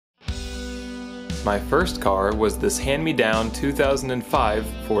My first car was this hand-me-down 2005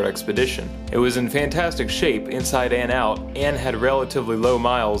 Ford Expedition. It was in fantastic shape inside and out and had relatively low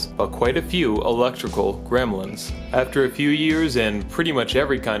miles but quite a few electrical gremlins. After a few years and pretty much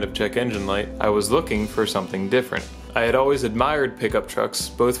every kind of check engine light, I was looking for something different. I had always admired pickup trucks,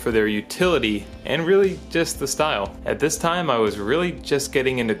 both for their utility and really just the style. At this time, I was really just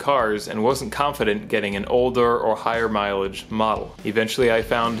getting into cars and wasn't confident getting an older or higher mileage model. Eventually I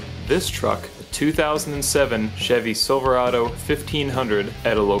found this truck, a 2007 Chevy Silverado 1500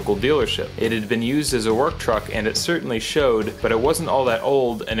 at a local dealership. It had been used as a work truck and it certainly showed, but it wasn't all that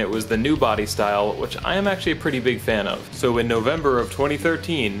old and it was the new body style, which I am actually a pretty big fan of. So in November of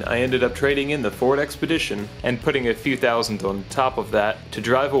 2013, I ended up trading in the Ford Expedition and putting a few thousand on top of that to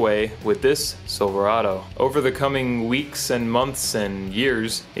drive away with this Silverado. Over the coming weeks and months and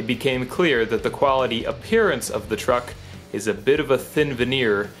years, it became clear that the quality appearance of the truck is a bit of a thin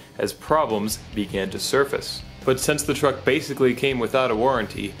veneer as problems began to surface. But since the truck basically came without a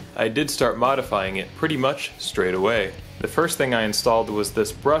warranty, I did start modifying it pretty much straight away. The first thing I installed was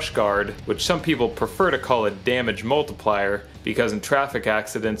this brush guard, which some people prefer to call a damage multiplier because in traffic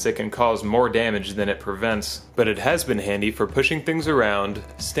accidents it can cause more damage than it prevents. But it has been handy for pushing things around,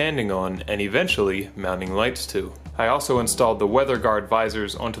 standing on, and eventually mounting lights to. I also installed the weather guard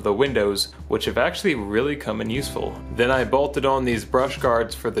visors onto the windows, which have actually really come in useful. Then I bolted on these brush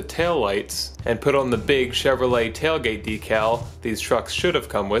guards for the tail lights and put on the big Chevrolet tailgate decal these trucks should have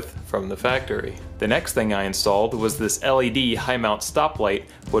come with from the factory. The next thing I installed was this LED high mount stoplight,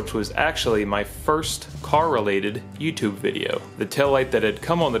 which was actually my first car-related YouTube video. The taillight that had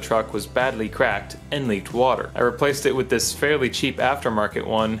come on the truck was badly cracked and leaked water. I replaced it with this fairly cheap aftermarket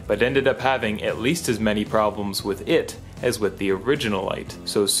one, but ended up having at least as many problems with it as with the original light.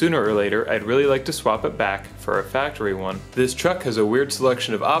 So sooner or later, I'd really like to swap it back for a factory one. This truck has a weird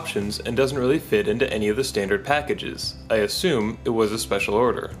selection of options and doesn't really fit into any of the standard packages. I assume it was a special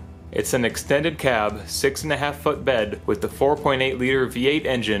order. It's an extended cab, 6.5 foot bed with the 4.8 liter V8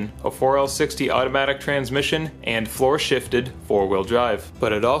 engine, a 4L60 automatic transmission, and floor shifted 4-wheel drive.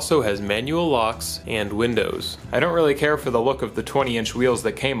 But it also has manual locks and windows. I don't really care for the look of the 20-inch wheels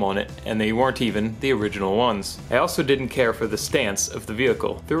that came on it, and they weren't even the original ones. I also didn't care for the stance of the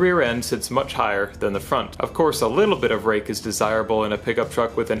vehicle. The rear end sits much higher than the front. Of course, a little bit of rake is desirable in a pickup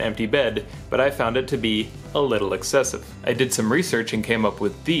truck with an empty bed, but I found it to be a little excessive. I did some research and came up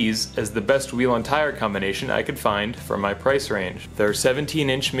with these as the best wheel and tire combination I could find for my price range. They're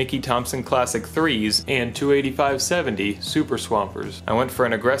 17-inch Mickey Thompson Classic 3s and 285/70 Super Swampers. I went for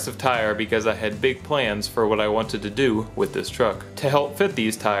an aggressive tire because I had big plans for what I wanted to do with this truck. To help fit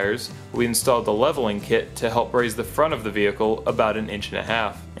these tires, we installed the leveling kit to help raise the front of the vehicle about 1.5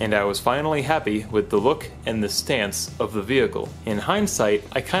 inches. And I was finally happy with the look and the stance of the vehicle. In hindsight,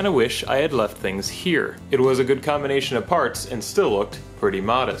 I kinda wish I had left things here. It was a good combination of parts and still looked pretty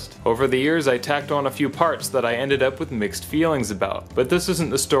modest. Over the years I tacked on a few parts that I ended up with mixed feelings about. But this isn't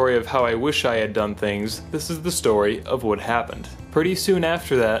the story of how I wish I had done things, this is the story of what happened. Pretty soon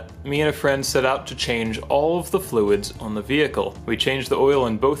after that, me and a friend set out to change all of the fluids on the vehicle. We changed the oil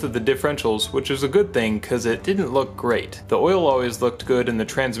in both of the differentials, which is a good thing because it didn't look great. The oil always looked good and the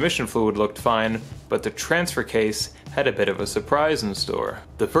transmission fluid looked fine, but the transfer case had a bit of a surprise in store.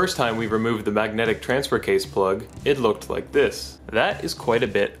 The first time we removed the magnetic transfer case plug, it looked like this. That is quite a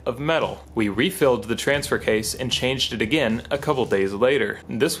bit of metal. We refilled the transfer case and changed it again a couple days later.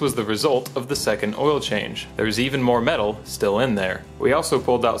 This was the result of the second oil change. There's even more metal still in there. We also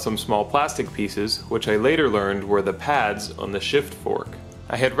pulled out some small plastic pieces, which I later learned were the pads on the shift fork.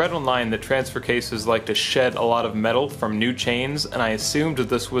 I had read online that transfer cases like to shed a lot of metal from new chains, and I assumed that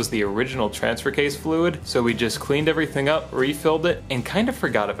this was the original transfer case fluid, so we just cleaned everything up, refilled it, and kind of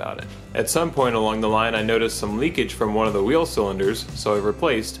forgot about it. At some point along the line I noticed some leakage from one of the wheel cylinders, so I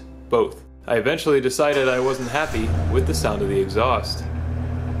replaced both. I eventually decided I wasn't happy with the sound of the exhaust.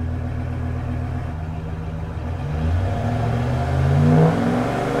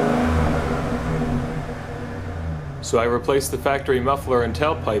 So I replaced the factory muffler and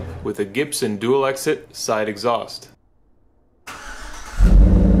tailpipe with a Gibson dual exit side exhaust.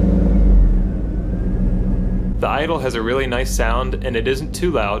 The idle has a really nice sound and it isn't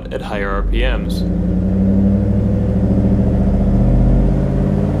too loud at higher RPMs.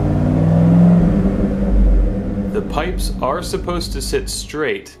 The pipes are supposed to sit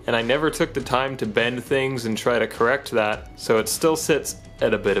straight, and I never took the time to bend things and try to correct that, so it still sits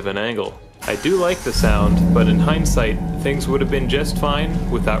at a bit of an angle. I do like the sound, but in hindsight, things would have been just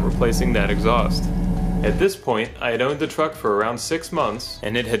fine without replacing that exhaust. At this point, I had owned the truck for around 6 months,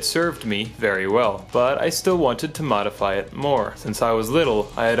 and it had served me very well, but I still wanted to modify it more. Since I was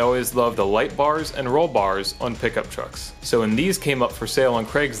little, I had always loved the light bars and roll bars on pickup trucks. So when these came up for sale on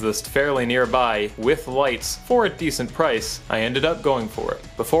Craigslist fairly nearby, with lights, for a decent price, I ended up going for it.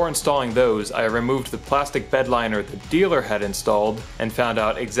 Before installing those, I removed the plastic bed liner the dealer had installed, and found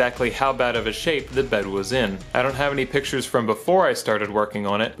out exactly how bad of a shape the bed was in. I don't have any pictures from before I started working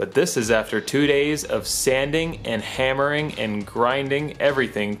on it, but this is after 2 days of sanding and hammering and grinding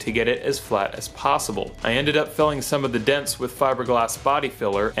everything to get it as flat as possible. I ended up filling some of the dents with fiberglass body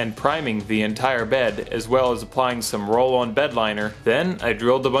filler and priming the entire bed, as well as applying some roll-on bed liner. Then I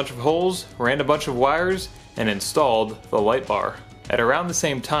drilled a bunch of holes, ran a bunch of wires, and installed the light bar. At around the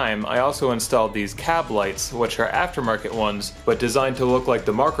same time, I also installed these cab lights, which are aftermarket ones, but designed to look like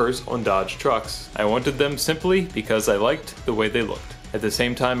the markers on Dodge trucks. I wanted them simply because I liked the way they looked. At the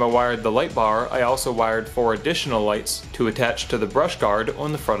same time I wired the light bar, I also wired 4 additional lights to attach to the brush guard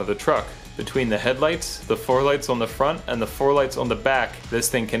on the front of the truck. Between the headlights, the 4 lights on the front, and the 4 lights on the back, this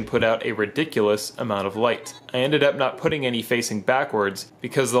thing can put out a ridiculous amount of light. I ended up not putting any facing backwards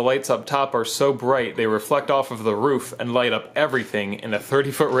because the lights up top are so bright they reflect off of the roof and light up everything in a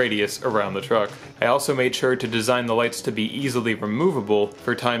 30-foot radius around the truck. I also made sure to design the lights to be easily removable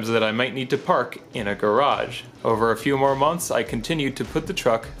for times that I might need to park in a garage. Over a few more months, I continued to put the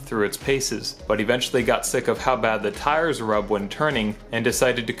truck through its paces, but eventually got sick of how bad the tires rub when turning and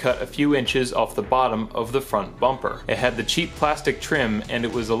decided to cut a few inches off the bottom of the front bumper. It had the cheap plastic trim and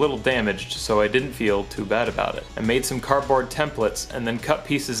it was a little damaged, so I didn't feel too bad about it. I made some cardboard templates and then cut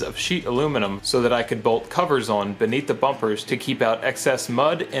pieces of sheet aluminum so that I could bolt covers on beneath the bumpers to keep out excess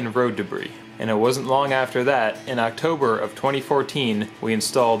mud and road debris. And it wasn't long after that, in October of 2014, we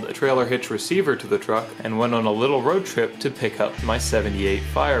installed a trailer hitch receiver to the truck and went on a little road trip to pick up my '78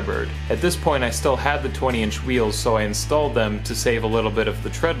 Firebird. At this point I still had the 20-inch wheels, so I installed them to save a little bit of the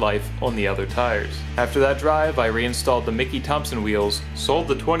tread life on the other tires. After that drive, I reinstalled the Mickey Thompson wheels, sold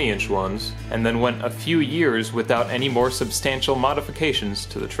the 20-inch ones, and then went a few years without any more substantial modifications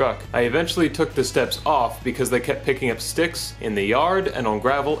to the truck. I eventually took the steps off because they kept picking up sticks in the yard and on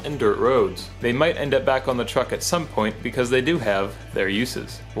gravel and dirt roads. They might end up back on the truck at some point because they do have their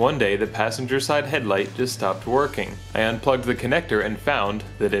uses. One day the passenger side headlight just stopped working. I unplugged the connector and found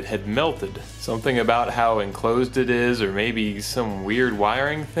that it had melted. Something about how enclosed it is, or maybe some weird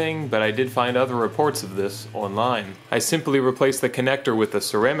wiring thing, but I did find other reports of this online. I simply replaced the connector with a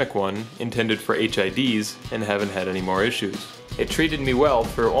ceramic one intended for HIDs and haven't had any more issues. It treated me well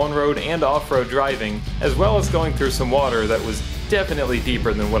through on-road and off-road driving, as well as going through some water that was definitely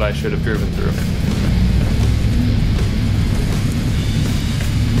deeper than what I should have driven through.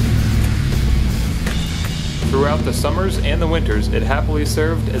 Throughout the summers and the winters, it happily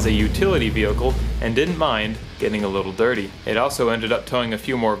served as a utility vehicle and didn't mind getting a little dirty. It also ended up towing a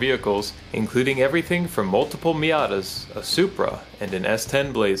few more vehicles, including everything from multiple Miatas, a Supra, and an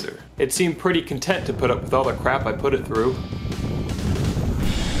S10 Blazer. It seemed pretty content to put up with all the crap I put it through.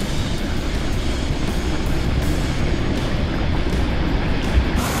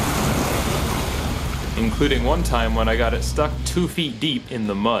 Including one time when I got it stuck 2 feet deep in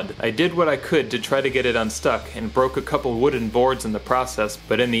the mud. I did what I could to try to get it unstuck and broke a couple wooden boards in the process,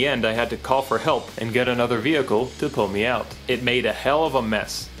 but in the end I had to call for help and get another vehicle to pull me out. It made a hell of a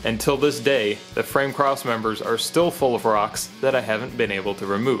mess. Until this day, the frame cross members are still full of rocks that I haven't been able to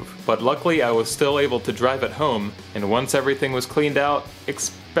remove. But luckily I was still able to drive it home, and once everything was cleaned out,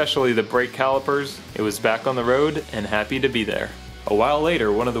 especially the brake calipers, it was back on the road and happy to be there. A while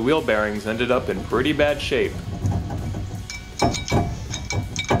later, one of the wheel bearings ended up in pretty bad shape,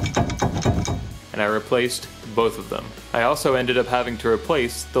 and I replaced both of them. I also ended up having to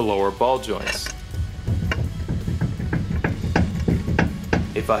replace the lower ball joints.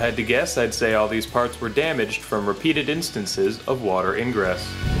 If I had to guess, I'd say all these parts were damaged from repeated instances of water ingress.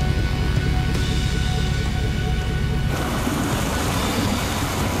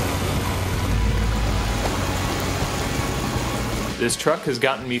 This truck has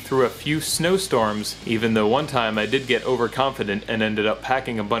gotten me through a few snowstorms, even though one time I did get overconfident and ended up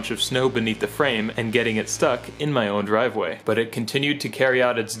packing a bunch of snow beneath the frame and getting it stuck in my own driveway. But it continued to carry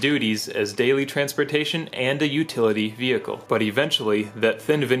out its duties as daily transportation and a utility vehicle. But eventually, that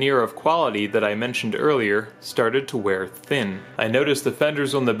thin veneer of quality that I mentioned earlier started to wear thin. I noticed the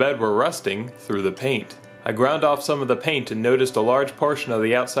fenders on the bed were rusting through the paint. I ground off some of the paint and noticed a large portion of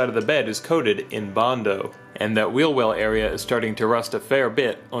the outside of the bed is coated in Bondo, and that wheel well area is starting to rust a fair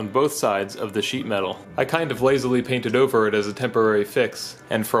bit on both sides of the sheet metal. I kind of lazily painted over it as a temporary fix,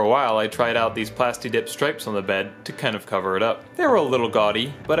 and for a while I tried out these plasti-dip stripes on the bed to kind of cover it up. They were a little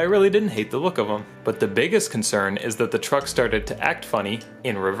gaudy, but I really didn't hate the look of them. But the biggest concern is that the truck started to act funny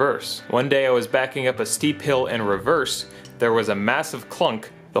in reverse. One day I was backing up a steep hill in reverse, there was a massive clunk,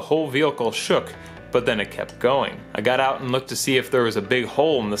 the whole vehicle shook, but then it kept going. I got out and looked to see if there was a big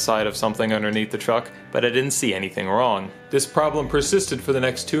hole in the side of something underneath the truck, but I didn't see anything wrong. This problem persisted for the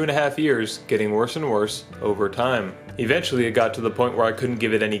next 2.5 years, getting worse and worse over time. Eventually it got to the point where I couldn't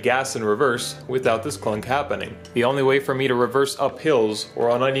give it any gas in reverse without this clunk happening. The only way for me to reverse up hills or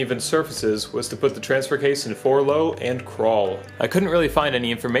on uneven surfaces was to put the transfer case in 4-low and crawl. I couldn't really find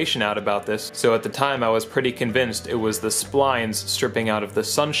any information out about this, so at the time I was pretty convinced it was the splines stripping out of the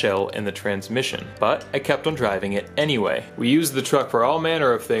sunshell in the transmission. But I kept on driving it anyway. We used the truck for all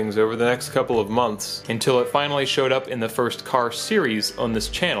manner of things over the next couple of months, until it finally showed up in the first car series on this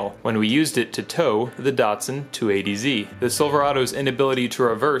channel, when we used it to tow the Datsun 280Z. The Silverado's inability to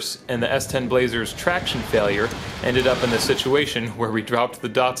reverse and the S10 Blazer's traction failure ended up in the situation where we dropped the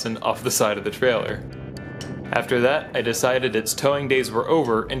Datsun off the side of the trailer. After that, I decided its towing days were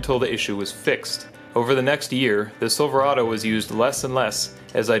over until the issue was fixed. Over the next year, the Silverado was used less and less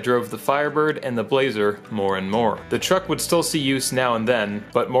as I drove the Firebird and the Blazer more and more. The truck would still see use now and then,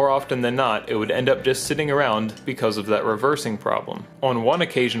 but more often than not it would end up just sitting around because of that reversing problem. On one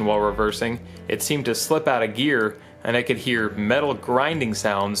occasion while reversing, it seemed to slip out of gear and I could hear metal grinding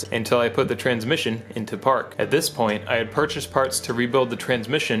sounds until I put the transmission into park. At this point, I had purchased parts to rebuild the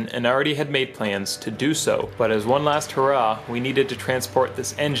transmission and already had made plans to do so. But as one last hurrah, we needed to transport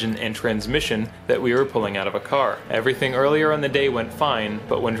this engine and transmission that we were pulling out of a car. Everything earlier in the day went fine,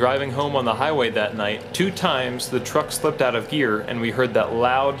 but when driving home on the highway that night, 2 times the truck slipped out of gear and we heard that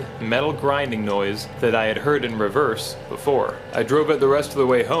loud metal grinding noise that I had heard in reverse before. I drove it the rest of the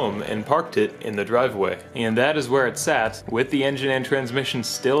way home and parked it in the driveway. And that is where it sat, with the engine and transmission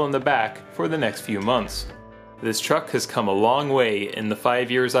still in the back, for the next few months. This truck has come a long way in the 5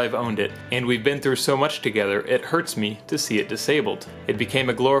 years I've owned it, and we've been through so much together it hurts me to see it disabled. It became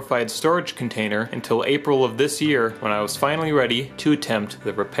a glorified storage container until April of this year when I was finally ready to attempt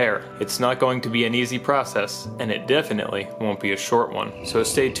the repair. It's not going to be an easy process, and it definitely won't be a short one. So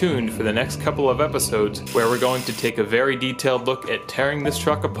stay tuned for the next couple of episodes where we're going to take a very detailed look at tearing this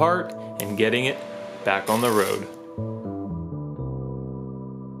truck apart and getting it back on the road.